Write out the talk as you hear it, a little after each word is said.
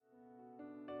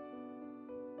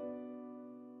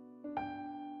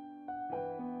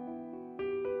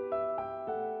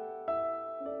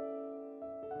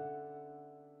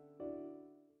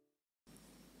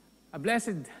A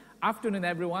blessed afternoon,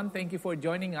 everyone. Thank you for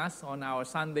joining us on our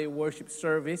Sunday worship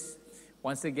service.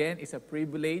 Once again, it's a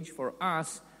privilege for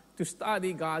us to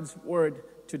study God's Word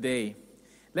today.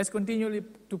 Let's continue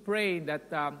to pray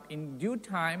that in due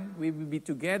time we will be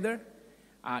together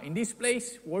in this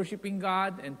place, worshiping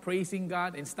God and praising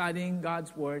God and studying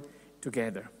God's Word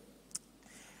together.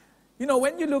 You know,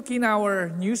 when you look in our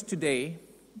news today,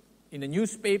 in the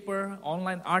newspaper,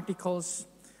 online articles,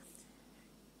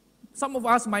 some of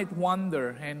us might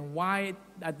wonder and why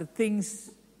that the things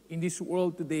in this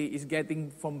world today is getting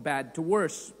from bad to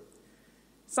worse.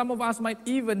 Some of us might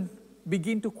even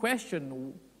begin to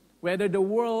question whether the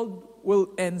world will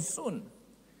end soon.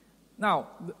 Now,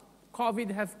 COVID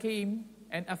have came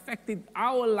and affected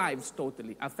our lives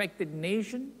totally, affected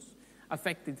nations,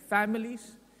 affected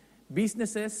families,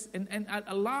 businesses, and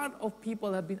a lot of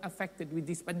people have been affected with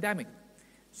this pandemic.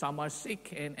 Some are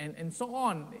sick and so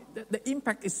on. The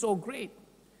impact is so great.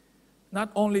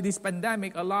 Not only this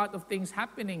pandemic, a lot of things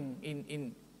happening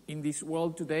in this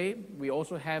world today. We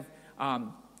also have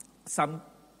some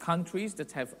countries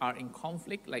that are in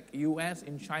conflict, like U.S.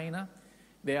 and China.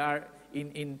 They are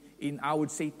in I would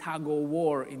say, tug of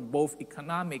war in both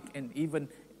economic and even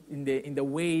in the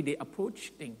way they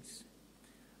approach things.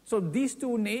 So these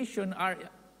two nations are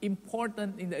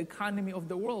important in the economy of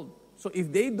the world. So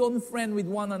if they don't friend with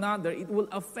one another, it will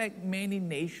affect many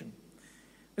nations.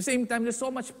 At the same time, there's so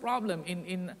much problem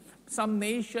in some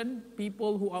nation.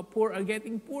 People who are poor are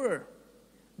getting poorer.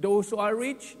 Those who are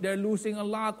rich, they're losing a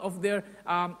lot of their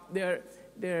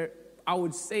I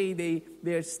would say,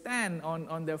 their stand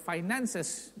on their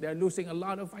finances. They're losing a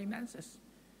lot of finances.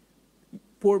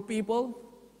 Poor people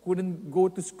couldn't go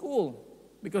to school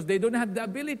because they don't have the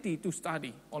ability to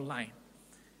study online.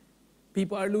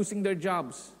 People are losing their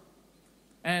jobs.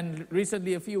 And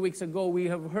recently, a few weeks ago, we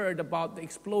have heard about the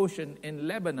explosion in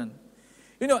Lebanon.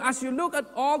 You know, as you look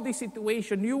at all this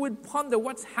situation, you would ponder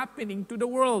what's happening to the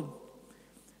world.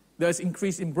 There's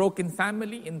increase in broken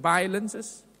family, in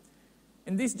violences.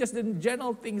 And this is just the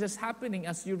general things that's happening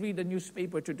as you read the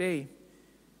newspaper today.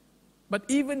 But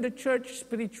even the church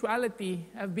spirituality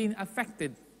have been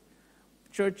affected.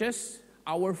 Churches,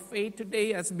 our faith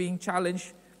today is being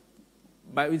challenged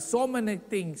with so many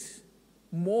things,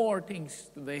 more things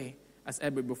today as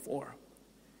ever before.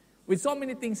 With so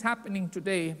many things happening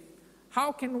today,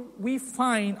 how can we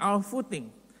find our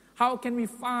footing? How can we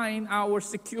find our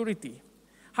security?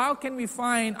 How can we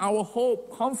find our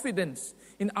hope, confidence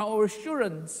in our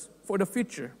assurance for the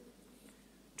future?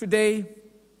 Today,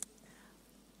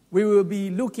 we will be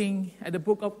looking at the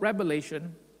book of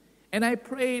Revelation, and I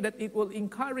pray that it will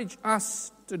encourage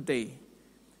us today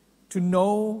to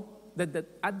know that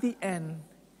at the end,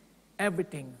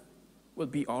 everything will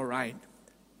be all right.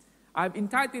 I've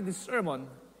entitled this sermon,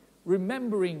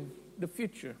 Remembering the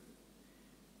Future.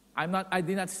 I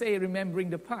did not say remembering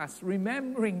the past,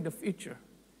 remembering the future.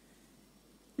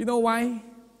 You know why?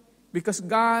 Because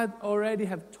God already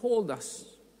have told us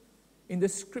in the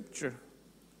scripture,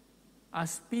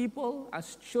 as people,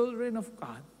 as children of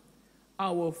God,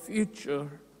 our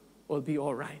future will be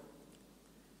all right.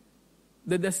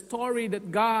 The story that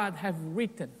God have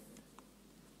written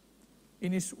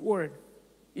in His Word,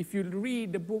 if you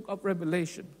read the book of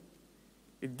Revelation,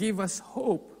 it gives us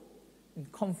hope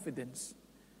and confidence,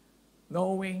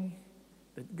 knowing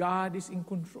that God is in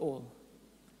control,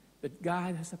 that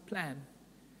God has a plan,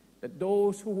 that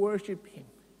those who worship Him,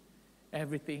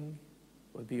 everything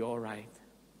will be all right.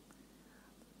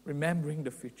 Remembering the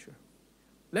future.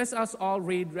 Let us all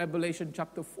read Revelation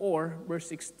chapter 4, verse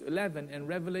 6 to 11, and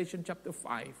Revelation chapter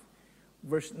 5,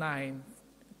 verse 9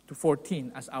 to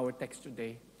 14 as our text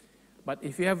today. But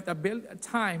if you have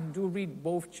time, do read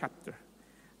both chapters.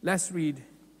 Let's read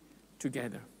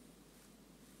together.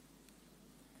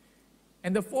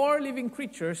 And the 4 living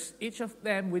creatures, each of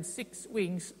them with 6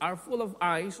 wings, are full of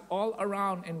eyes all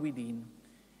around and within.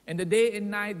 And the day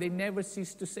and night they never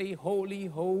cease to say, Holy,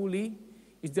 holy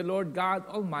is the Lord God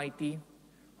Almighty,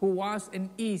 who was and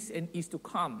is to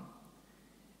come.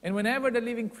 And whenever the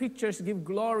living creatures give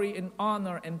glory and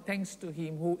honor and thanks to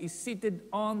Him who is seated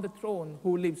on the throne,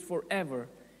 who lives forever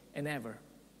and ever.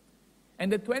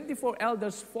 And the 24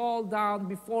 elders fall down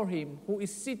before Him who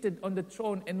is seated on the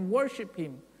throne and worship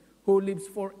Him who lives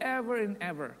forever and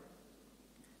ever.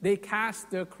 They cast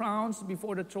their crowns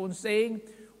before the throne, saying,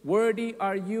 Worthy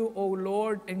are you, O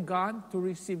Lord and God, to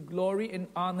receive glory and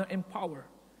honor and power.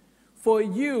 For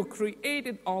you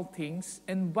created all things,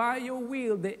 and by your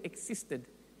will they existed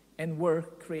and were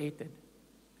created.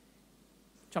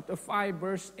 Chapter 5,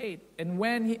 verse 8. And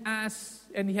when he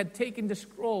had taken the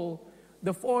scroll,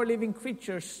 the 4 living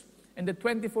creatures and the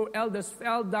 24 elders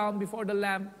fell down before the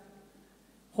Lamb,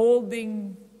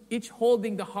 each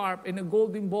holding the harp and the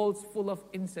golden bowls full of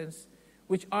incense,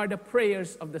 which are the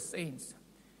prayers of the saints.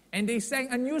 And they sang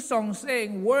a new song,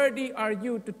 saying, "Worthy are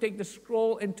you to take the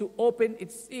scroll and to open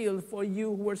its seal, for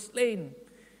you who were slain.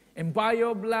 And by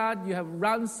your blood you have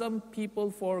ransomed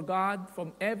people for God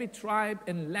from every tribe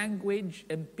and language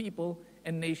and people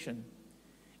and nation.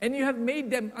 And you have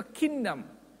made them a kingdom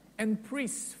and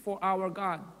priests for our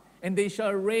God, and they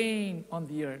shall reign on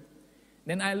the earth."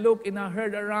 Then I looked and I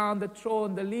heard around the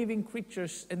throne the living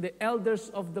creatures and the elders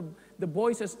of the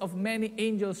voices of many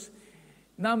angels,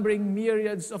 numbering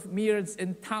myriads of myriads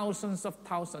and thousands of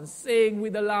thousands, saying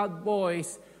with a loud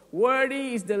voice,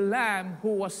 "Worthy is the Lamb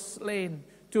who was slain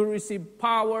to receive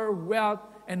power, wealth,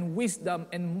 and wisdom,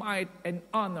 and might, and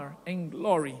honor, and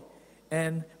glory,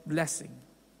 and blessing."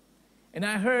 And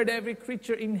I heard every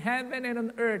creature in heaven and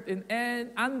on earth and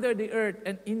under the earth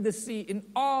and in the sea, and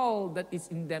all that is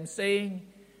in them,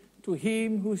 saying, "To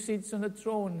him who sits on the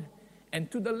throne and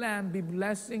to the Lamb be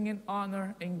blessing and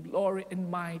honor and glory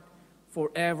and might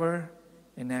forever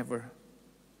and ever."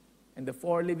 And the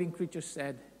four living creatures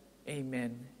said,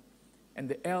 "Amen." And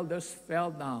the elders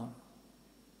fell down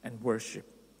and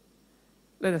worshiped.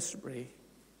 Let us pray.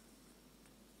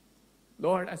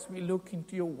 Lord, as we look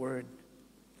into your word,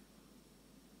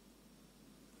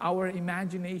 our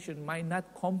imagination might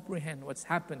not comprehend what's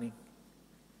happening.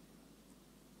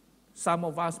 Some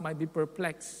of us might be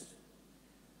perplexed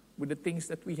with the things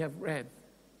that we have read.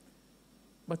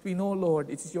 But we know, Lord,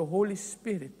 it is your Holy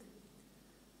Spirit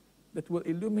that will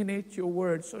illuminate your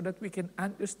word so that we can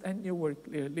understand your word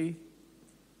clearly.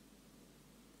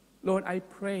 Lord, I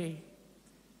pray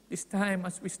this time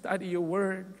as we study your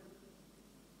word,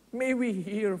 may we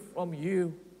hear from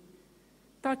you.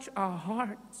 Touch our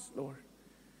hearts, Lord,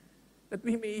 that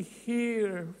we may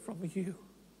hear from you.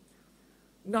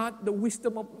 Not the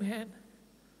wisdom of man,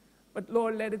 but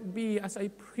Lord, let it be, as I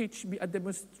preach, be a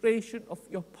demonstration of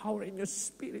your power and your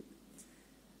spirit.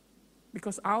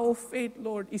 Because our faith,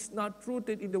 Lord, is not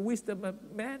rooted in the wisdom of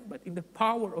man, but in the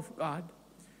power of God.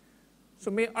 So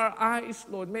may our eyes,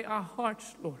 Lord, may our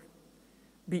hearts, Lord,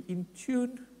 be in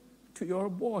tune to your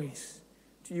voice,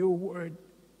 to your word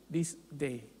this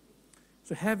day.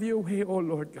 So have your way, O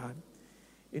Lord God.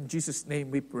 In Jesus' name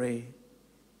we pray.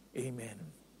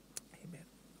 Amen. Amen.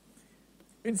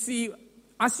 And see,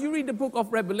 as you read the book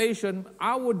of Revelation,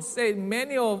 I would say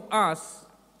many of us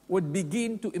would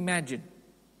begin to imagine,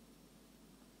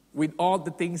 with all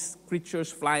the things,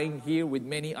 creatures flying here with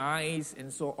many eyes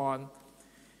and so on.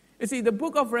 You see, the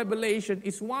book of Revelation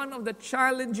is one of the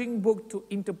challenging books to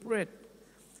interpret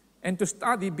and to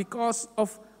study because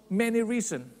of many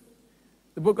reasons.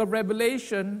 The book of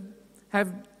Revelation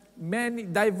have many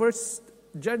diverse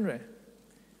genres.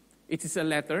 It is a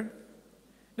letter.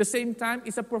 At the same time,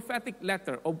 it's a prophetic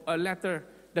letter, or a letter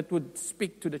that would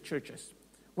speak to the churches.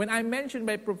 When I mention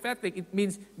by prophetic, it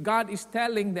means God is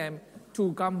telling them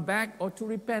to come back or to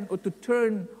repent or to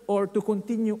turn or to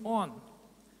continue on.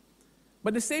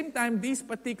 But at the same time, this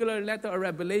particular letter of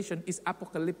Revelation is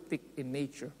apocalyptic in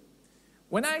nature.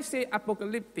 When I say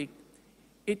apocalyptic,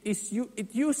 it's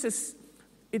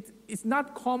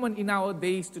not common in our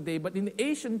days today, but in the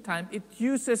ancient time, it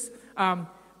uses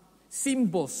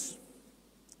symbols,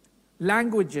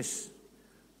 languages,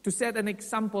 to set an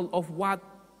example of what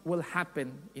will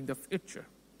happen in the future.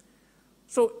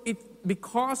 So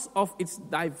because of its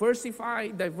diverse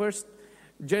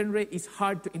genre, is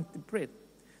hard to interpret.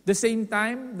 The same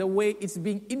time, the way it's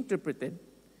being interpreted,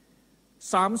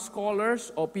 some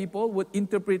scholars or people would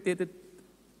interpret it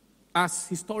as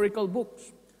historical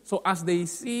books. So as they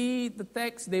see the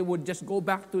text, they would just go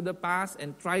back to the past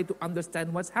and try to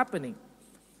understand what's happening.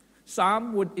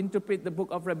 Some would interpret the book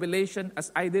of Revelation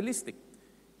as idealistic.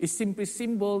 It's simply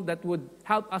symbol that would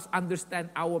help us understand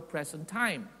our present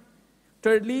time.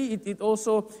 Thirdly,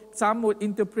 some would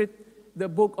interpret the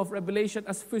book of Revelation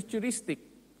as futuristic.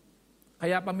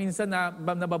 Kaya paminsan na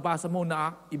nababasa mo na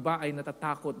iba ay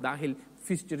natatakot dahil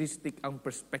futuristic ang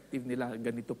perspective nila.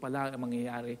 Ganito pala ang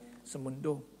mangyayari sa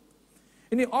mundo.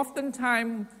 And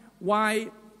oftentimes,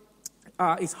 why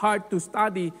it's hard to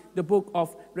study the book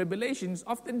of Revelations,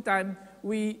 oftentimes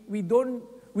we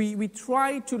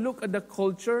try to look at the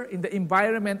culture, in the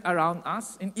environment around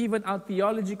us, and even our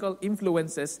theological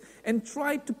influences, and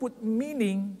try to put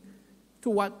meaning to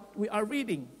what we are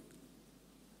reading.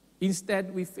 Instead,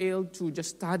 we fail to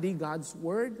just study God's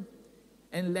word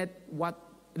and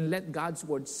let God's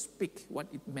word speak what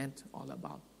it meant all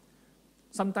about.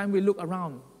 Sometimes we look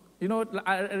around. You know,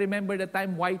 I remember the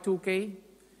time Y2K.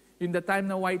 In the time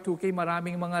na Y2K,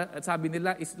 maraming mga, sabi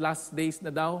nila, is last days na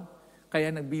daw. Kaya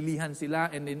nagbilihan sila,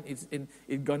 and then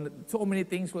so many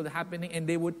things were happening, and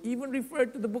they would even refer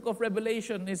to the book of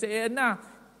Revelation and say, ayan na.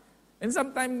 And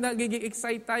sometimes nagiging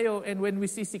excite tayo, and when we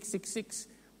see 666,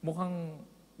 mukhang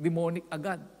demonic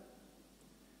agad.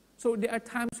 So there are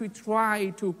times we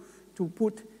try to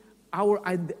put our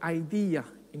idea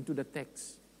into the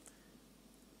text.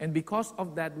 And because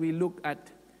of that, we look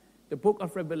at the book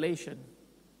of Revelation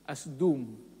as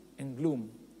doom and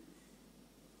gloom.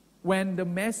 When the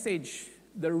message,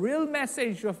 the real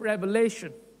message of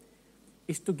Revelation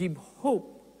is to give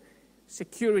hope,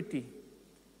 security,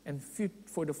 and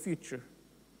for the future.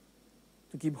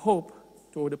 To give hope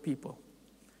to the people.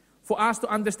 For us to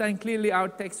understand clearly our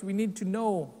text, we need to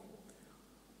know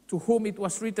to whom it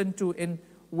was written to and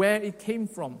where it came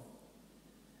from.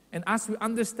 And as we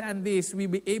understand this, we'll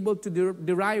be able to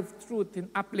derive truth and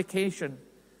application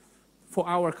for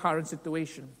our current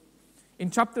situation. In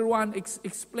chapter 1,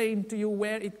 explain to you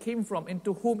where it came from and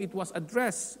to whom it was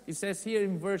addressed. It says here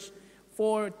in verse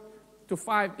 4 to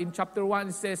 5 in chapter 1,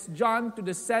 it says, John to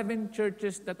the 7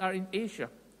 churches that are in Asia.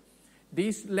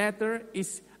 This letter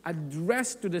is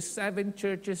addressed to the 7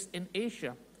 churches in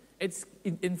Asia. It's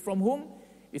from whom?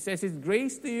 It says, it's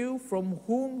grace to you from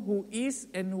whom, who is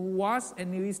and who was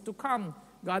and who is to come,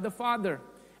 God the Father,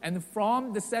 and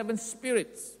from the 7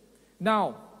 spirits.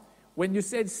 Now, when you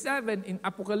said 7 in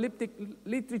apocalyptic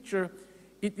literature,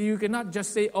 you cannot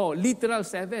just say, literal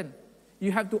 7.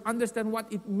 You have to understand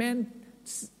what it meant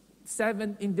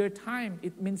 7 in their time.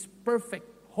 It means perfect,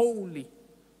 holy,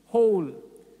 whole.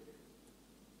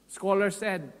 Scholars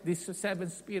said this 7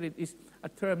 spirit is a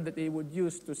term that they would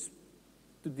use to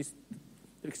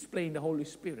explain the Holy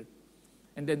Spirit.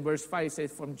 And then verse 5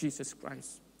 says, from Jesus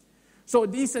Christ. So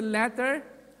this is a letter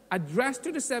addressed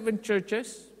to the 7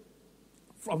 churches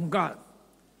from God.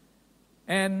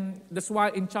 And that's why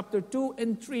in chapter 2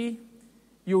 and 3,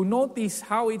 you notice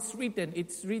how it's written.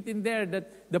 It's written there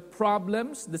that the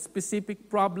problems, the specific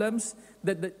problems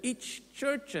that each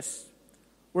churches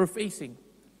were facing.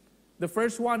 The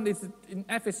first one is in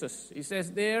Ephesus. It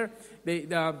says there,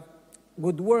 the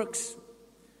good works,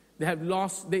 they have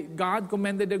lost, God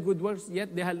commended their good works,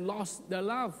 yet they had lost their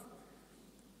love.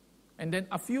 And then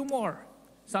a few more.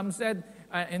 Some said,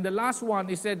 in the last one,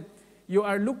 he said, you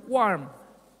are lukewarm,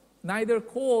 neither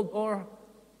cold or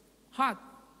hot.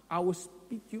 I will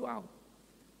spit you out.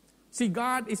 See,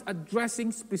 God is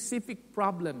addressing specific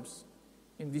problems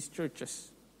in these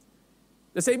churches.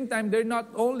 At the same time, they're not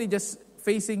only just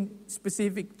facing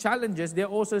specific challenges, they're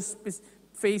also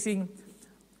facing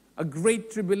a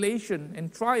great tribulation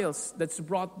and trials that's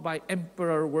brought by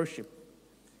emperor worship.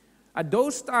 At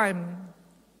those times,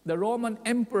 the Roman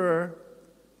emperor,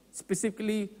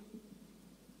 specifically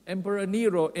Emperor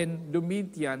Nero and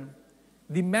Domitian,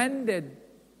 demanded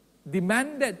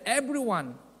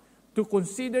everyone to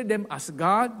consider them as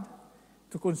God,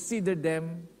 to consider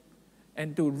them,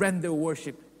 and to render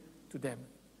worship to them.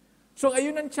 So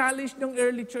ayun ang challenge ng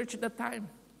early church at that time.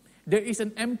 There is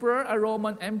an emperor, a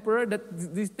Roman emperor, that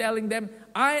is telling them,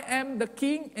 I am the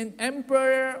king and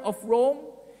emperor of Rome.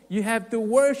 You have to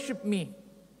worship me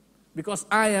because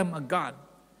I am a God.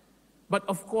 But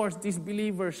of course, these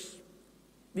believers,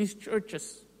 these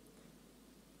churches,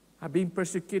 are being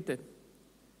persecuted.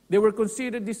 They were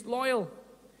considered disloyal.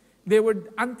 They were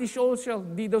antisocial.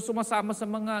 Di daw sumasama sa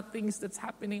mga things that's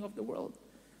happening of the world.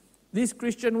 These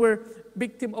Christians were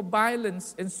victims of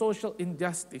violence and social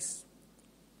injustice.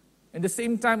 At the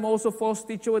same time, also false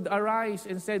teachers would arise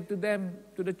and said to them,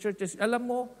 to the churches, alam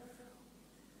mo,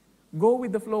 go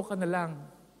with the flow ka na lang.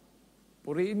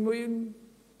 Puriin mo yung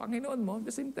Panginoon mo. At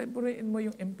the same time, puriin mo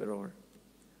yung emperor.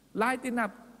 Lighten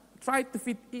up. Try to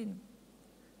fit in.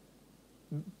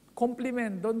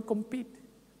 Compliment, don't compete.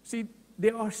 See,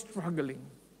 they are struggling.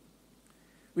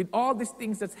 With all these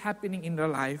things that's happening in their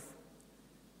life,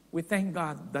 we thank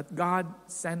God that God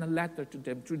sent a letter to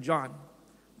them through John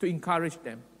to encourage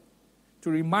them,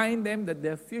 to remind them that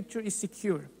their future is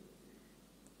secure,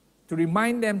 to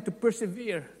remind them to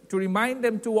persevere, to remind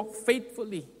them to walk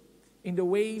faithfully in the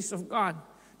ways of God,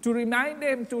 to remind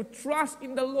them to trust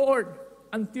in the Lord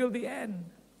until the end.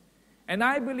 And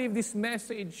I believe this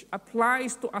message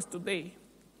applies to us today.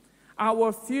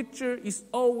 Our future is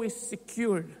always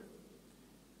secured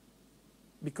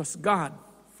because God,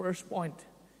 first point,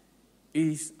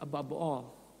 is above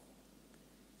all.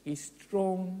 His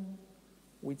throne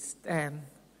withstand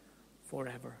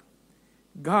forever.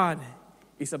 God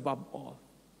is above all.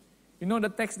 You know the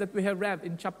text that we have read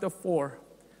in chapter 4,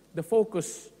 the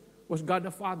focus was God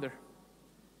the Father.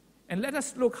 And let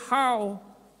us look how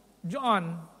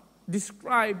John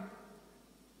described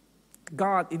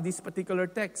God in this particular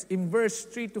text. In verse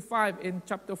 3 to 5 in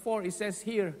chapter 4, it says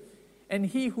here, "And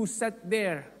he who sat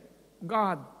there,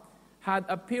 God, had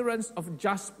appearance of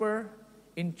jasper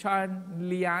in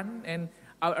carnelian, and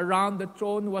around the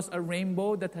throne was a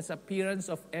rainbow that has appearance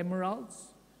of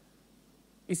emeralds."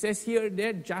 It says here,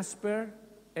 there, jasper,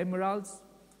 emeralds.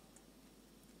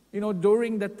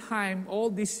 During the time, all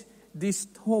these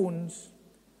stones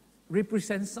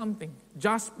represent something.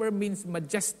 Jasper means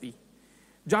majesty.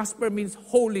 Jasper means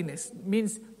holiness,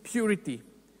 means purity.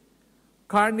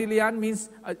 Carnelian means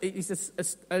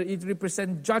it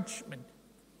represents judgment.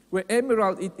 Where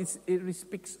emerald, it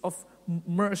speaks of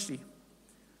mercy.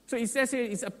 So it says here,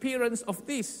 it's appearance of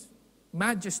this,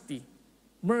 majesty,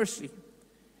 mercy.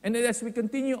 And then as we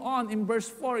continue on in verse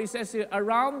 4, it says here,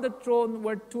 around the throne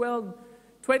were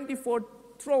 24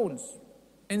 thrones,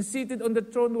 and seated on the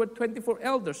throne were 24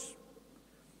 elders.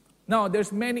 Now,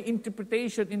 there's many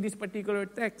interpretations in this particular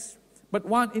text, but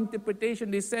one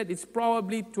interpretation, they said, it's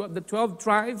probably the 12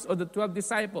 tribes or the 12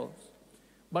 disciples.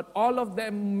 But all of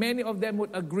them, many of them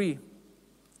would agree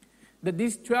that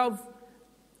these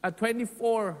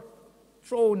 24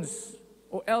 thrones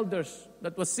or elders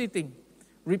that was sitting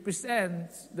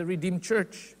represents the redeemed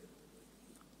church.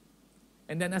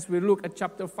 And then as we look at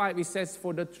chapter 5, it says,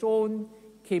 "For the throne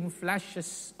came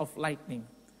flashes of lightning."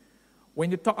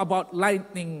 When you talk about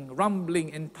lightning,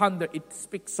 rumbling, and thunder, it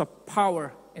speaks of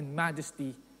power and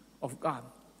majesty of God.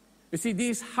 You see,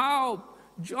 this is how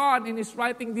John in his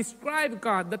writing described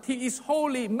God, that He is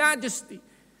holy, majestic,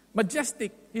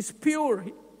 He's pure,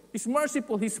 He's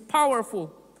merciful, He's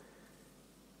powerful.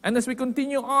 And as we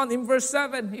continue on in verse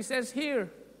 7, he says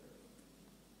here,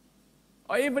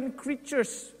 or even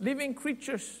creatures, living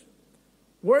creatures,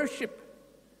 worship.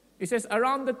 He says,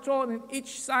 around the throne, and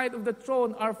each side of the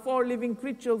throne are 4 living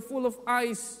creatures full of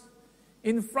eyes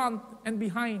in front and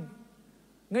behind.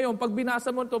 Ngayon, pag binasa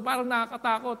mo ito, parang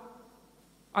nakakatakot.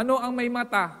 Ano ang may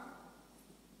mata?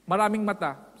 Maraming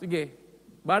mata. Sige.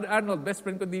 Brother Arnold, best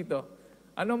friend ko dito.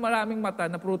 Ano maraming mata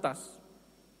na prutas?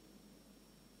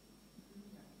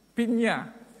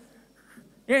 Pinya.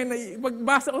 Ngayon,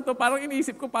 pagbasa ko ito, parang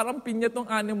iniisip ko, parang pinya tong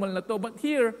animal na to. But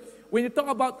here, when you talk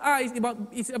about eyes,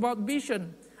 it's about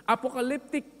vision.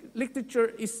 Apocalyptic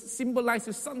literature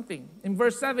symbolizes something. In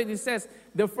verse 7, it says,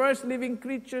 the first living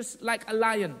creatures like a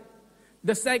lion.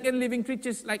 The second living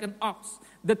creatures like an ox.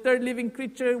 The third living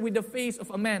creature with the face of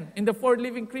a man. And the fourth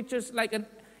living creatures like an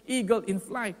eagle in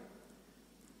flight.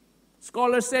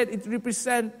 Scholars said it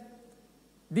represents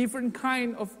different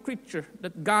kind of creature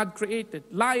that God created.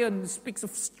 Lion speaks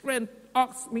of strength.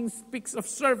 Ox speaks of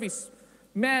service.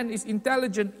 Man is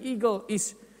intelligent. Eagle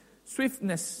is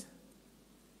swiftness.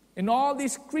 And all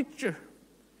these creatures,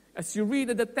 as you read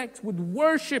the text, would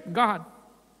worship God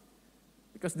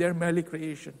because they're merely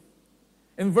creation.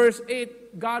 In verse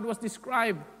 8, God was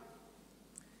described.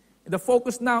 The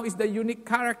focus now is the unique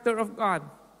character of God.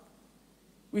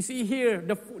 We see here,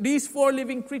 these 4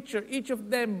 living creatures, each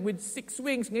of them with 6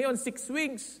 wings. Ngayon, 6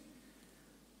 wings.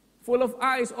 Full of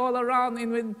eyes all around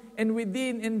and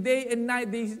within, and day and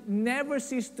night, they never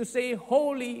cease to say,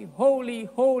 "Holy, holy,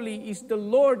 holy is the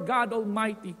Lord God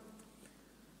Almighty."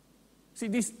 See,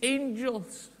 these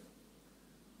angels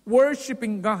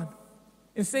worshiping God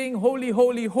and saying, "Holy,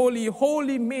 holy, holy."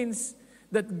 Holy means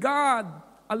that God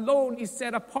alone is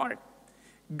set apart.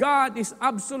 God is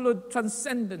absolute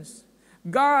transcendence.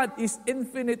 God is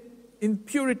infinite in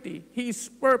purity. He is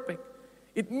perfect.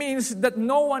 It means that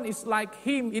no one is like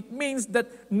Him. It means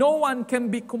that no one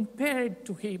can be compared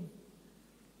to Him.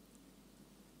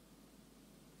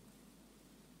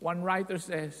 One writer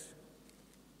says,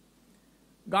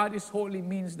 God is holy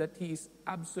means that He is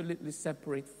absolutely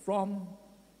separate from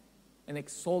and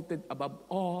exalted above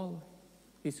all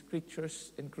His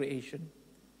creatures and creation,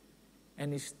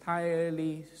 and is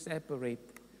entirely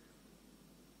separate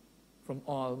from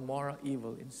all moral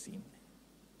evil and sin.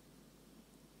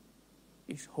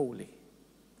 Is holy.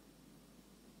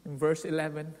 In verse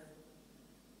 11,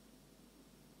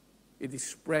 it is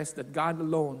expressed that God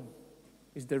alone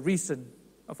is the reason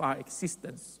of our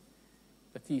existence,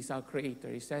 that He is our creator.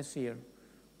 He says here,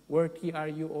 "Worthy are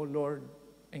you, O Lord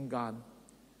and God,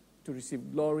 to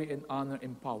receive glory and honor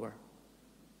and power.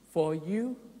 For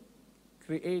you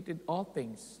created all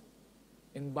things,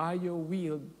 and by your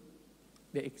will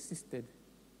they existed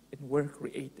and were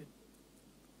created."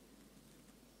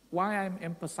 Why I'm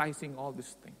emphasizing all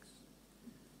these things?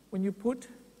 When you put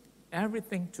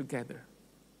everything together,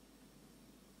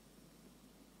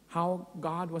 how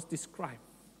God was described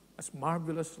as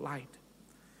marvelous light,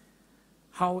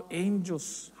 how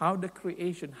angels, how the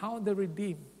creation, how the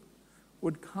redeemed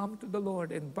would come to the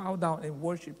Lord and bow down and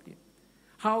worship Him,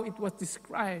 how it was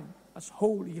described as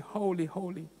holy, holy,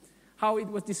 holy, how it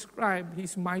was described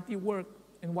His mighty work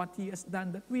and what He has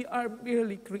done, that we are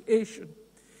merely creation.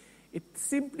 It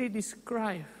simply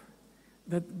describes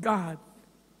that God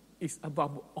is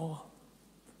above all,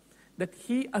 that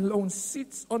He alone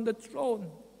sits on the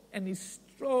throne, and His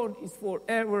throne is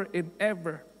forever and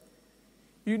ever.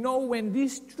 You know, when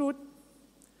this truth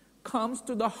comes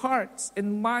to the hearts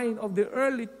and mind of the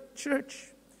early church,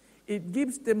 it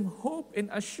gives them hope and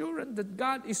assurance that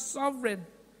God is sovereign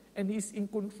and He's in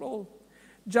control.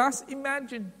 Just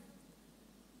imagine,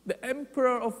 the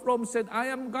emperor of Rome said, I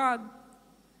am God,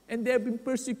 and they have been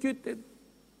persecuted.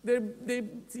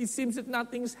 It seems that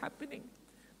nothing's happening.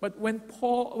 But when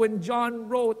John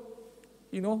wrote,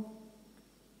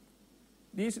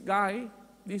 this guy,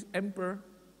 this emperor,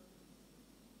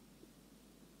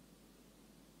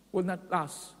 will not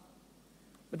last.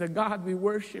 But the God we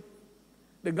worship,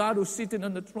 the God who's sitting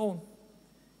on the throne,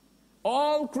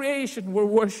 all creation will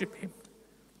worship Him.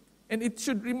 And it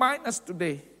should remind us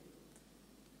today,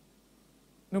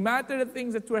 no matter the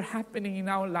things that were happening in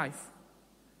our life,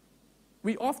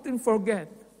 we often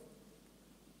forget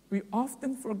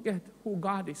who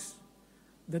God is.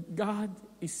 That God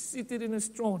is seated in His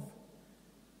throne.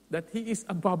 That He is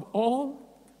above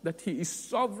all. That He is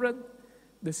sovereign.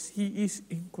 That He is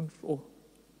in control.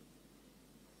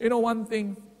 You know one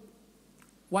thing,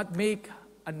 what makes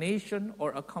a nation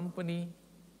or a company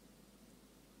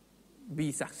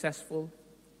be successful,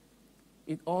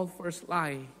 it all first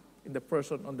lies in the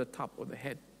person on the top of the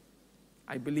head.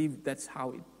 I believe that's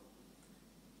how it.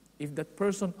 If that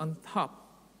person on top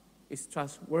is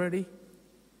trustworthy,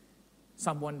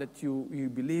 someone that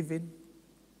you believe in,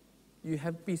 you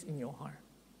have peace in your heart.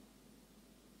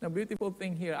 The beautiful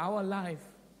thing here, our life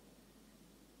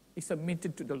is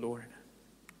submitted to the Lord.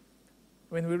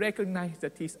 When we recognize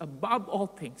that He's above all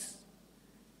things,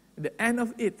 at the end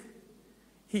of it,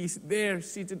 He is there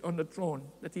seated on the throne,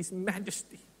 that His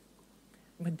majestic.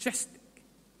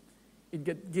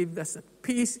 It gives us a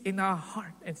peace in our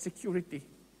heart and security,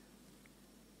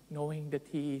 knowing that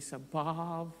He is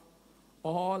above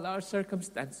all our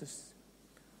circumstances,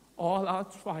 all our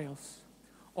trials,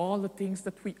 all the things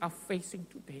that we are facing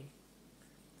today.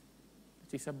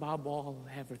 That He's above all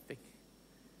everything.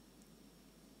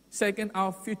 Second,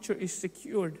 our future is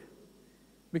secured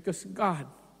because God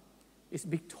is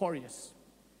victorious.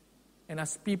 And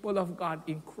as people of God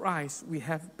in Christ, we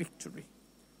have victory.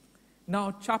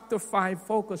 Now, chapter 5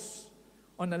 focuses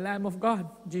on the Lamb of God,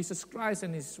 Jesus Christ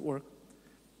and His work.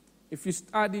 If you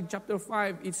study chapter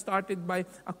 5, it started by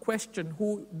a question,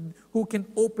 who can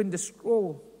open the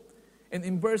scroll? And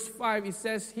in verse 5, it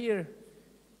says here,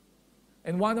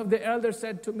 and one of the elders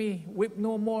said to me, weep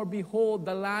no more, behold,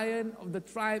 the Lion of the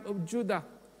tribe of Judah,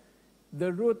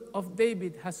 the Root of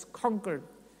David, has conquered.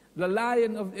 The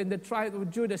Lion in the tribe of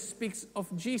Judah speaks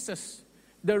of Jesus.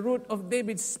 The Root of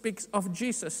David speaks of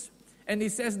Jesus. And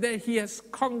it says that He has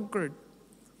conquered.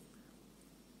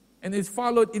 And it's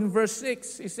followed in verse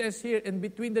 6. It says here, and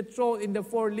between the throne and the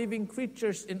four living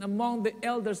creatures and among the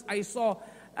elders I saw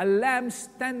a lamb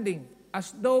standing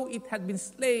as though it had been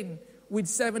slain with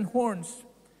 7 horns.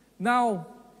 Now,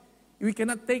 we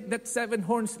cannot take that 7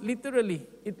 horns literally.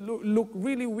 It look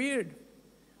really weird.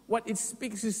 What it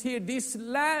speaks is here, this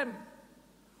lamb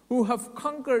who have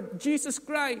conquered Jesus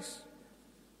Christ,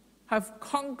 have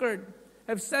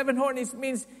 7 horns. It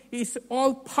means He's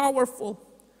all powerful.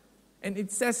 And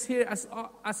it says here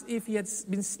as if He has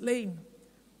been slain.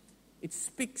 It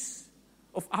speaks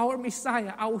of our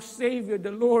Messiah, our Savior,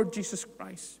 the Lord Jesus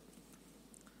Christ.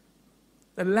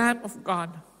 The Lamb of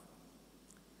God.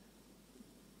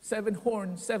 7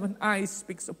 horns, 7 eyes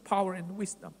speaks of power and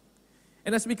wisdom.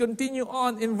 And as we continue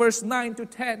on in verse 9 to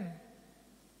 10,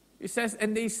 it says,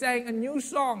 and they sang a new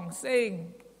song,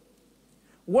 saying,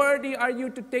 worthy are you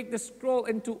to take the scroll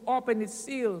and to open its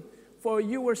seal, for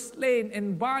you were slain,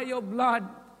 and by your blood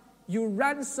you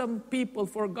ransomed people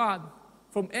for God,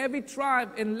 from every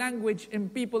tribe and language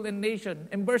and people and nation.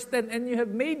 And verse 10, and you have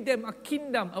made them a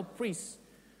kingdom of priests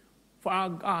for our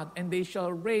God, and they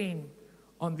shall reign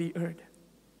on the earth.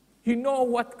 You know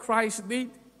what Christ did?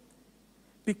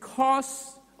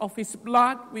 Because of His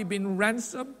blood, we've been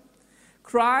ransomed.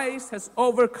 Christ has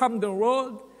overcome the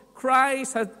world.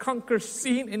 Christ has conquered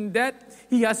sin and death.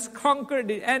 He has conquered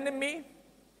the enemy.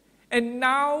 And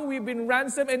now we've been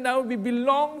ransomed, and now we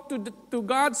belong to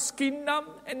God's kingdom,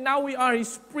 and now we are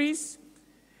His priests.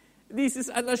 This is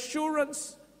an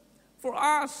assurance for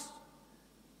us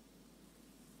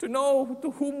to know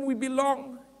to whom we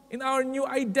belong in our new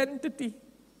identity.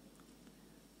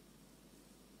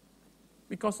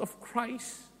 Because of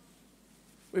Christ,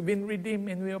 We've been redeemed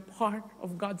and we are part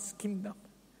of God's kingdom.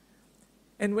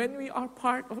 And when we are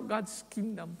part of God's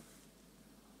kingdom,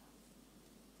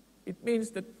 it means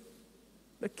that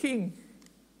the King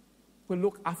will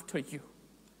look after you.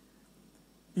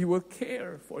 He will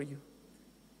care for you.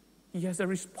 He has a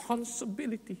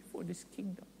responsibility for this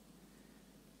kingdom.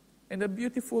 And a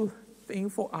beautiful thing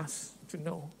for us to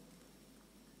know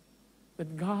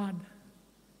that God,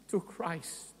 through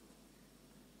Christ,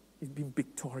 is being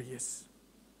victorious.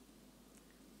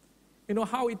 You know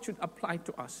how it should apply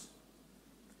to us.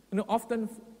 You know,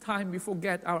 oftentimes we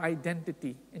forget our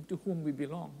identity and to whom we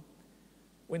belong.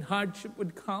 When hardship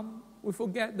would come, we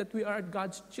forget that we are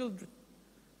God's children,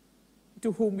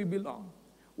 to whom we belong.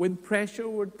 When pressure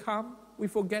would come, we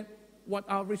forget what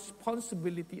our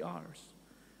responsibility is.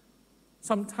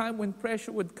 Sometimes when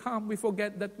pressure would come, we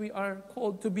forget that we are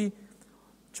called to be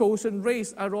chosen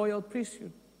race, a royal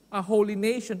priesthood, a holy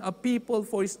nation, a people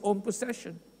for His own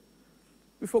possession.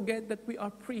 We forget that we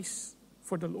are priests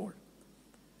for the Lord.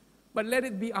 But let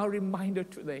it be our reminder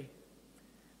today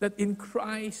that in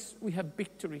Christ we have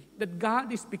victory, that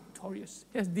God is victorious.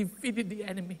 He has defeated the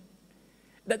enemy.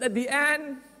 That at the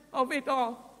end of it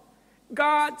all,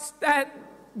 God stands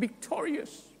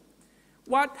victorious.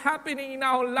 What's happening in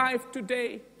our life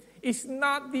today is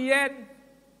not the end.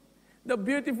 The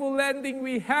beautiful ending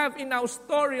we have in our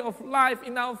story of life,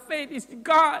 in our faith, is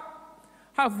God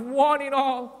have won it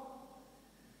all.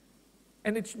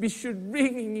 And it should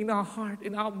ring in our heart,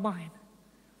 in our mind.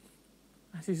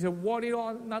 As He said, won it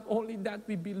all, not only that,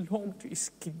 we belong to His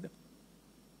kingdom.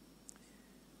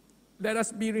 Let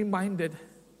us be reminded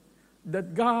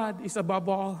that God is above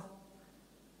all,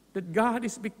 that God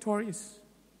is victorious.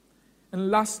 And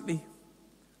lastly,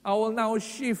 I will now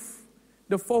shift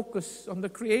the focus on the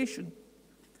creation.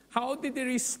 How did they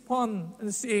respond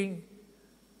in seeing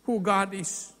who God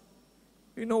is?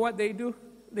 You know what they do?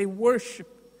 They worship.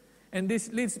 And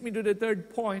this leads me to the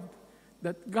third point,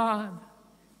 that God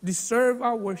deserves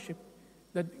our worship,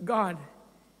 that God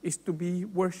is to be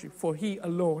worshipped, for He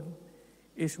alone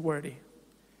is worthy.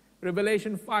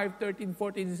 Revelation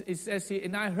 5:13-14, it says here,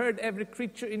 "And I heard every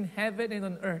creature in heaven and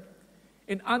on earth,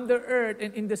 and under earth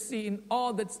and in the sea, and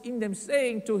all that's in them,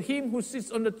 saying, to Him who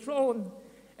sits on the throne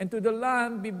and to the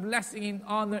Lamb be blessing and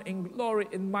honor and glory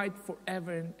and might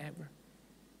forever and ever.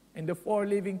 And the four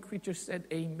living creatures said,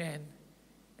 Amen.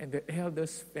 And the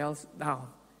elders fell down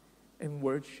and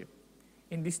worshiped."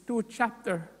 In these 2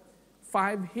 chapters,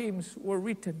 5 hymns were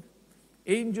written.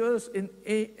 Angels and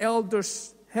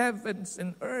elders, heavens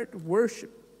and earth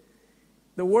worship.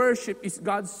 The worship is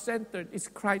God-centered, it's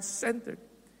Christ-centered.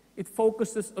 It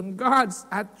focuses on God's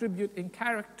attribute and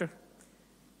character.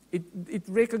 It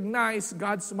recognizes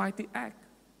God's mighty act.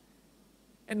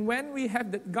 And when we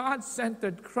have that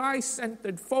God-centered,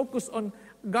 Christ-centered focus on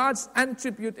God's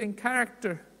attribute and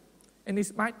character and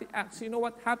His mighty acts, you know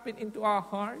what happened into our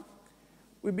heart?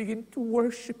 We begin to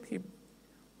worship Him.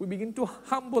 We begin to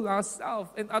humble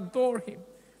ourselves and adore Him.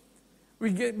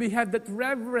 We have that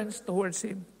reverence towards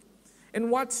Him. And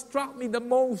what struck me the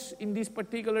most in this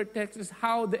particular text is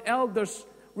how the elders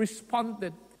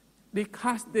responded. They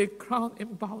cast their crown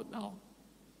and bowed down.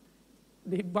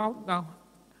 They bowed down,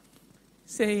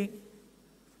 saying,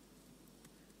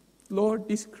 Lord,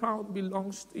 this crown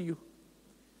belongs to You.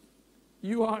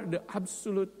 You are the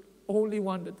absolute, only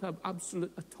one that have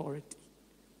absolute authority.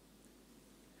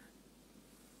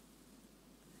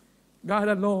 God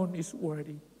alone is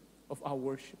worthy of our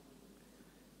worship.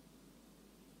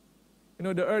 You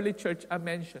know, the early church I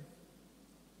mentioned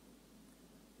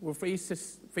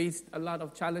faced a lot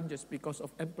of challenges because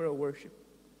of emperor worship.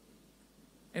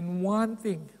 And one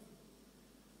thing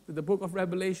that the book of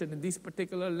Revelation in this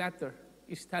particular letter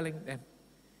is telling them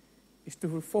is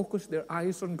to focus their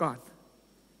eyes on God,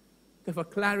 to have a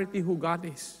clarity who God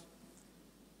is,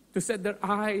 to set their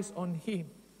eyes on Him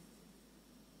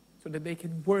so that they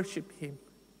can worship Him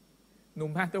no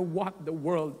matter what the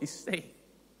world is saying.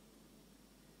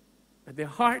 That their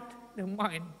heart, their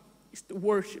mind is to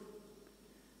worship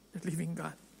the living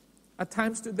God. At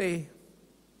times today,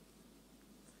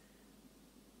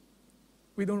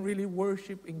 we don't really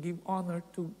worship and give honor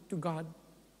to God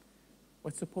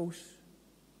what's supposed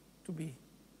to be.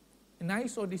 And I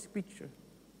saw this picture,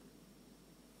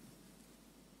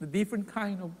 the different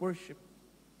kind of worship.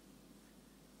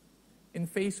 In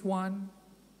phase 1,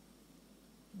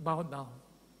 bow down.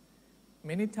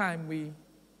 Many times we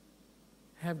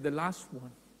have the last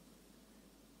one.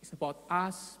 It's about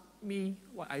ask me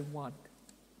what I want.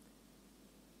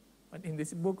 But in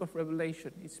this book of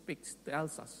Revelation, it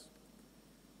tells us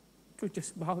to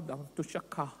just bow down, to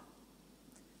shaka,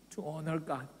 to honor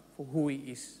God for who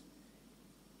He is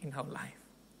in our life.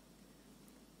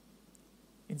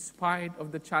 in spite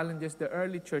of the challenges the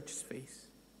early churches faced,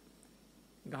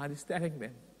 God is telling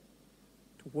them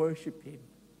to worship Him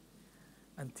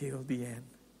until the end.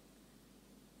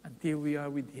 Until we are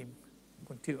with Him,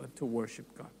 continue to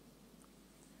worship God.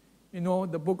 You know,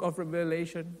 the book of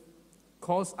Revelation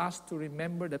calls us to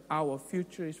remember that our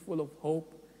future is full of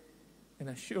hope and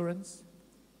assurance.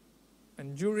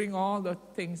 And during all the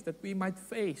things that we might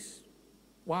face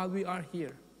while we are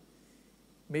here,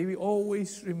 may we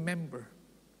always remember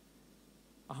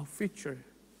our future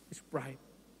is bright,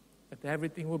 that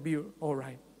everything will be all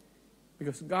right.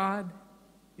 Because God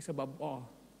is above all.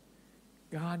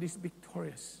 God is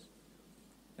victorious.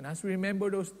 And as we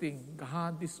remember those things,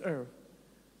 God deserves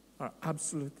our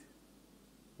absolute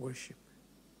worship.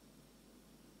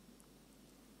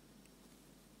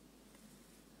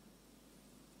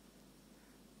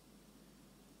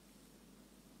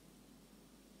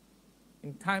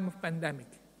 In time of pandemic,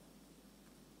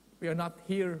 we are not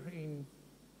here in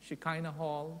Shekinah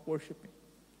Hall worshiping.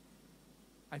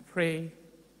 I pray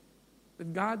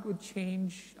that God would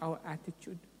change our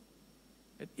attitude,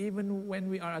 that even when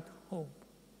we are at home,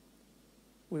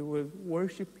 we will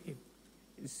worship Him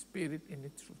in spirit and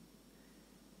in truth,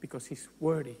 because He's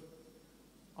worthy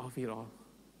of it all.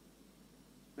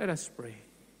 Let us pray.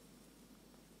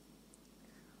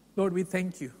 Lord, we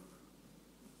thank You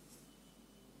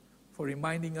for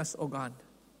reminding us, O God,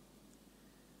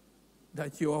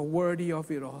 that You are worthy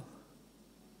of it all,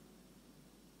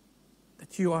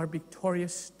 that You are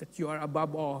victorious, that You are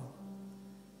above all.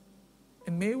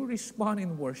 And may we respond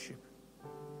in worship.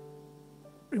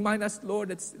 Remind us, Lord,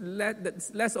 that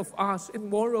it's less of us and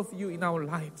more of You in our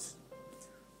lives.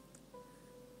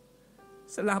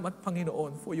 Salamat,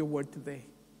 Panginoon, for Your word today.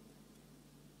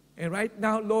 And right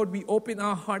now, Lord, we open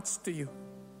our hearts to You,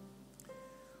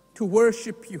 to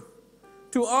worship You,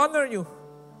 to honor You,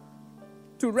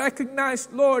 to recognize,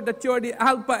 Lord, that You are the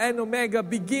Alpha and Omega,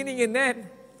 beginning and end,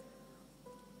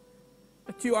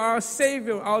 that You are our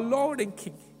Savior, our Lord and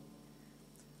King.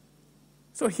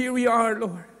 So here we are,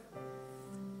 Lord.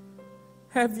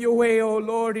 Have Your way, O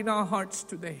Lord, in our hearts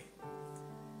today.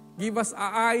 Give us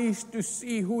eyes to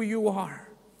see who You are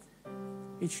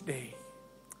each day.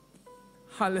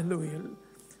 Hallelujah.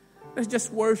 Let's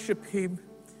just worship Him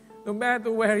no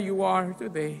matter where you are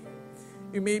today.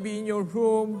 You may be in your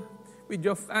room with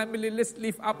your family. Let's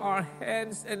lift up our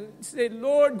hands and say,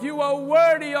 Lord, You are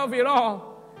worthy of it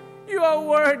all. You are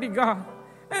worthy, God.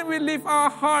 And we lift our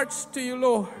hearts to You,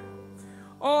 Lord.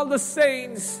 All the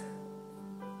saints,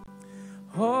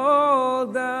 all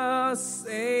the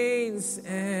saints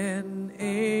and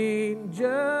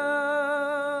angels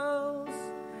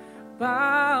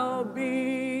bow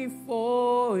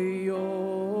before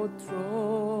Your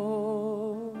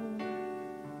throne.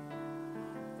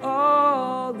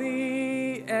 All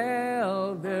the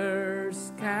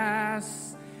elders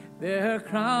cast their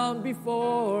crown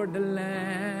before the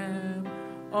Lamb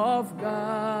of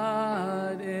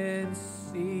God and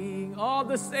sing. All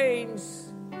the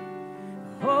saints,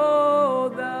 oh,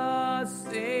 the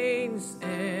saints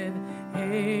and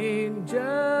angels,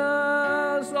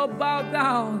 oh, bow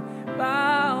down,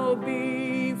 bow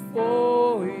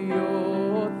before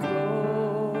Your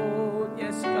throne.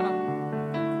 Yes, God.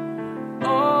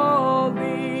 All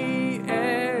the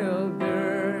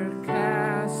elders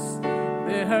cast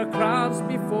their crowns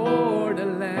before the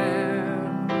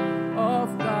Lamb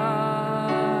of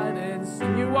God and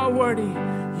sing. You are worthy.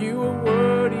 You are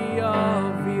worthy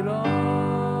of it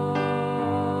all.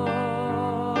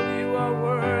 You are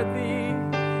worthy.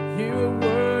 You are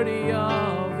worthy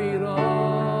of it all.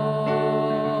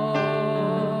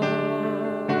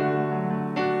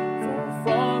 For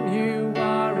from You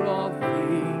are all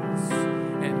things,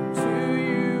 and to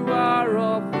You are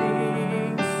all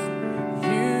things.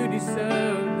 You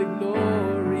deserve the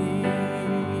glory.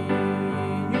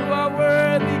 You are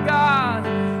worthy, God.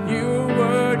 You are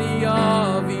worthy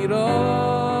of it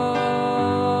all.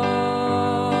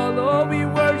 Oh, we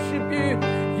worship You.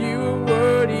 You are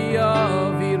worthy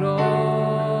of it all.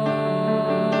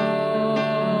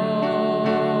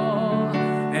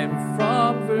 And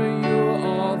from You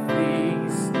all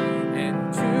things,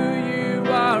 and to You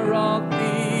are all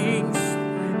things.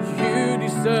 You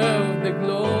deserve the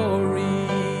glory.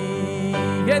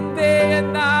 And day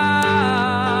and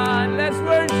night, let's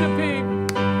worship Him.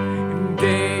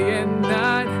 Day and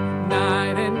night,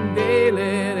 night and day,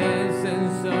 let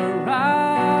incense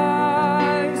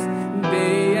arise.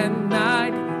 Day and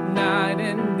night, night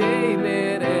and day,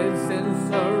 let incense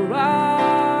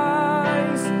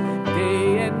arise.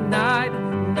 Day and night,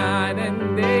 night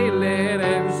and day, let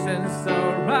incense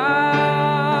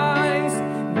arise.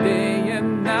 Day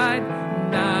and night,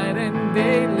 night and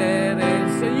day,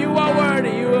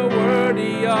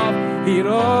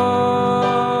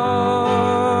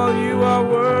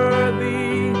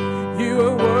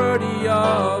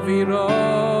 it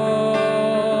all.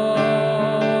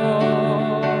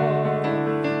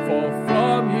 For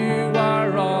from you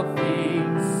are all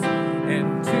things,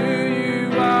 and to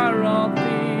you are all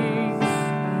things.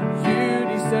 You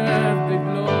deserve the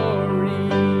glory.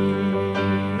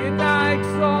 And I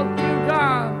exalt you,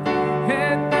 God,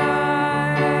 and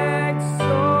I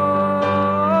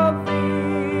exalt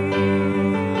thee.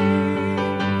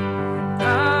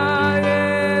 I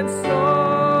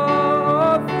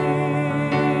exalt thee.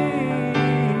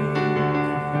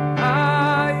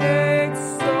 I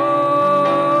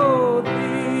exalt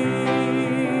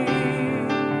thee.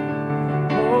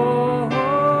 Oh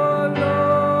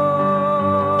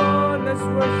Lord, let's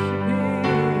worship Him.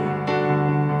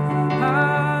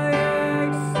 I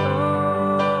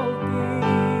exalt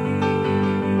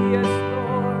thee. Yes,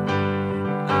 Lord.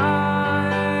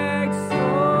 I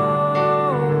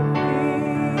exalt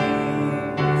thee.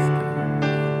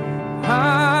 I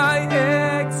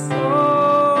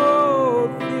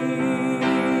exalt thee.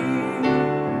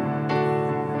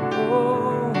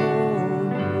 Oh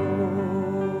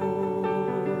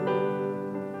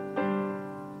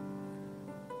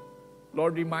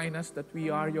Lord, remind us that we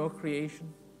are your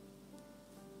creation.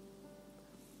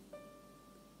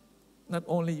 Not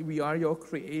only we are your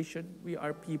creation, we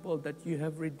are people that you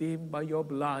have redeemed by your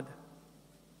blood.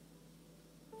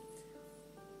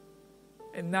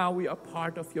 And now we are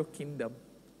part of your kingdom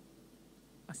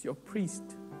as your priest.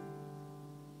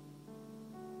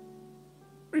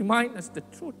 Remind us the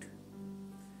truth.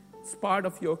 It's part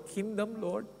of your kingdom,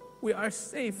 Lord. We are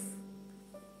safe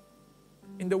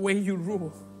in the way you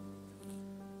rule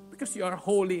because you are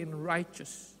holy and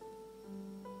righteous.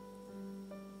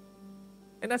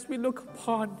 And as we look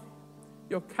upon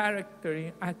your character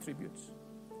and attributes,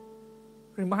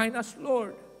 remind us,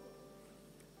 Lord,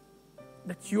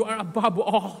 that you are above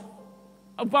all.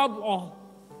 Above all.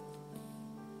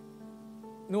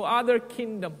 No other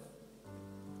kingdom.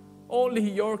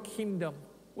 Only your kingdom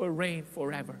will reign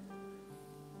forever.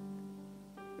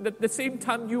 And at the same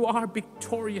time, you are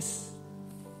victorious.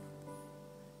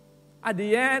 At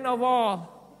the end of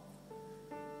all,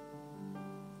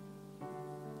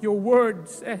 your word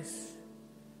says,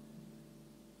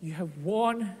 you have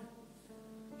won,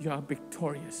 you are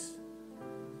victorious.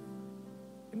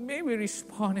 And may we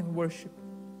respond in worship,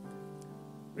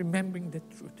 remembering the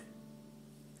truth.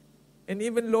 And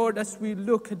even, Lord, as we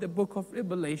look at the book of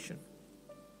Revelation,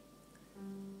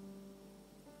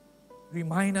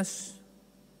 remind us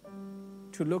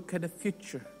to look at the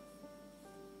future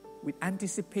with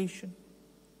anticipation,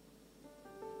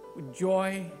 with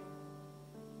joy,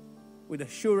 with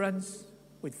assurance,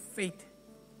 with faith.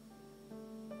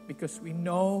 Because we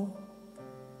know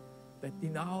that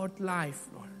in our life,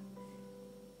 Lord,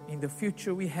 in the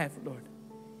future we have, Lord,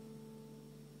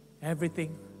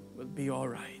 everything will be all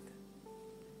right.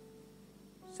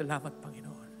 Salamat,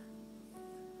 Panginoon.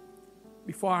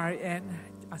 Before I end,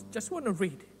 I just want to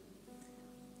read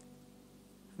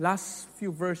last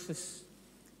few verses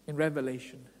in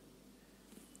Revelation.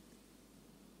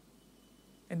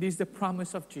 And this is the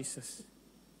promise of Jesus.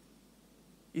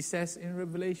 He says in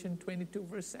Revelation 22,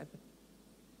 verse 7,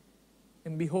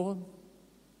 and behold,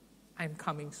 I am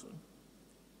coming soon.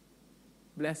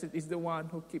 Blessed is the one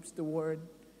who keeps the word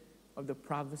of the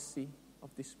prophecy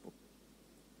of this book.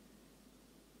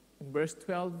 In verse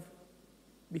 12,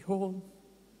 behold,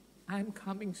 I am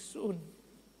coming soon.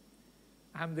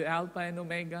 I am the Alpha and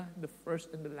Omega, the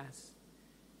first and the last,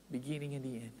 beginning and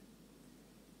the end.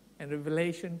 And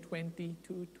Revelation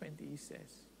 22:20 he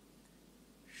says,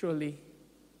 surely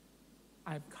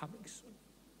I am coming soon.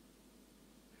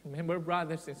 Remember,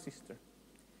 brothers and sisters,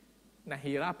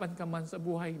 nahirapan ka man sa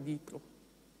buhay dito,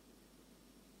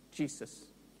 Jesus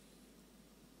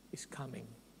is coming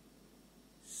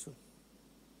soon.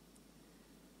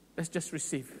 Let's just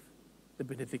receive the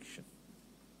benediction.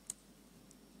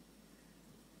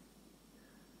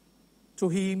 To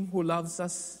him who loves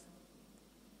us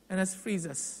and has freed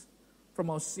us from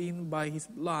our sin by his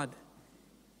blood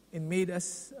and made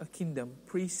us a kingdom,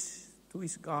 priests to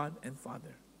his God and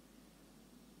Father.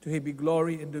 To him be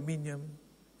glory and dominion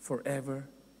forever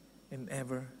and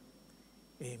ever.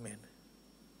 Amen.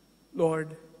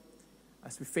 Lord,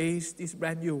 as we face this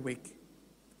brand new week,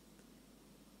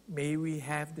 may we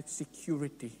have that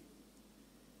security,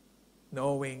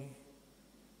 knowing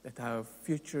that our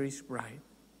future is bright,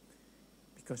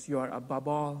 because you are above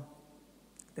all,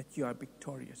 that you are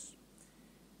victorious.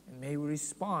 And may we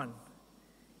respond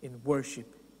in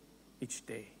worship each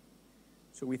day.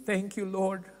 So we thank you,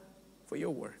 Lord, for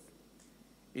your word.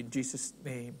 In Jesus'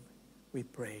 name we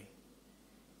pray.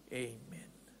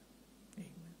 Amen.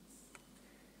 Amen.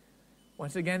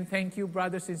 Once again, thank you,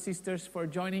 brothers and sisters, for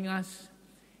joining us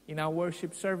in our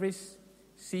worship service.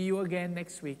 See you again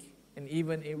next week. And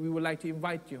even we would like to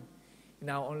invite you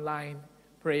in our online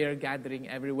prayer gathering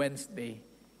every Wednesday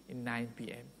in 9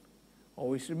 p.m.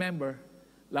 Always remember,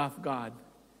 love God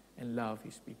and love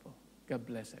His people. God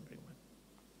bless everyone.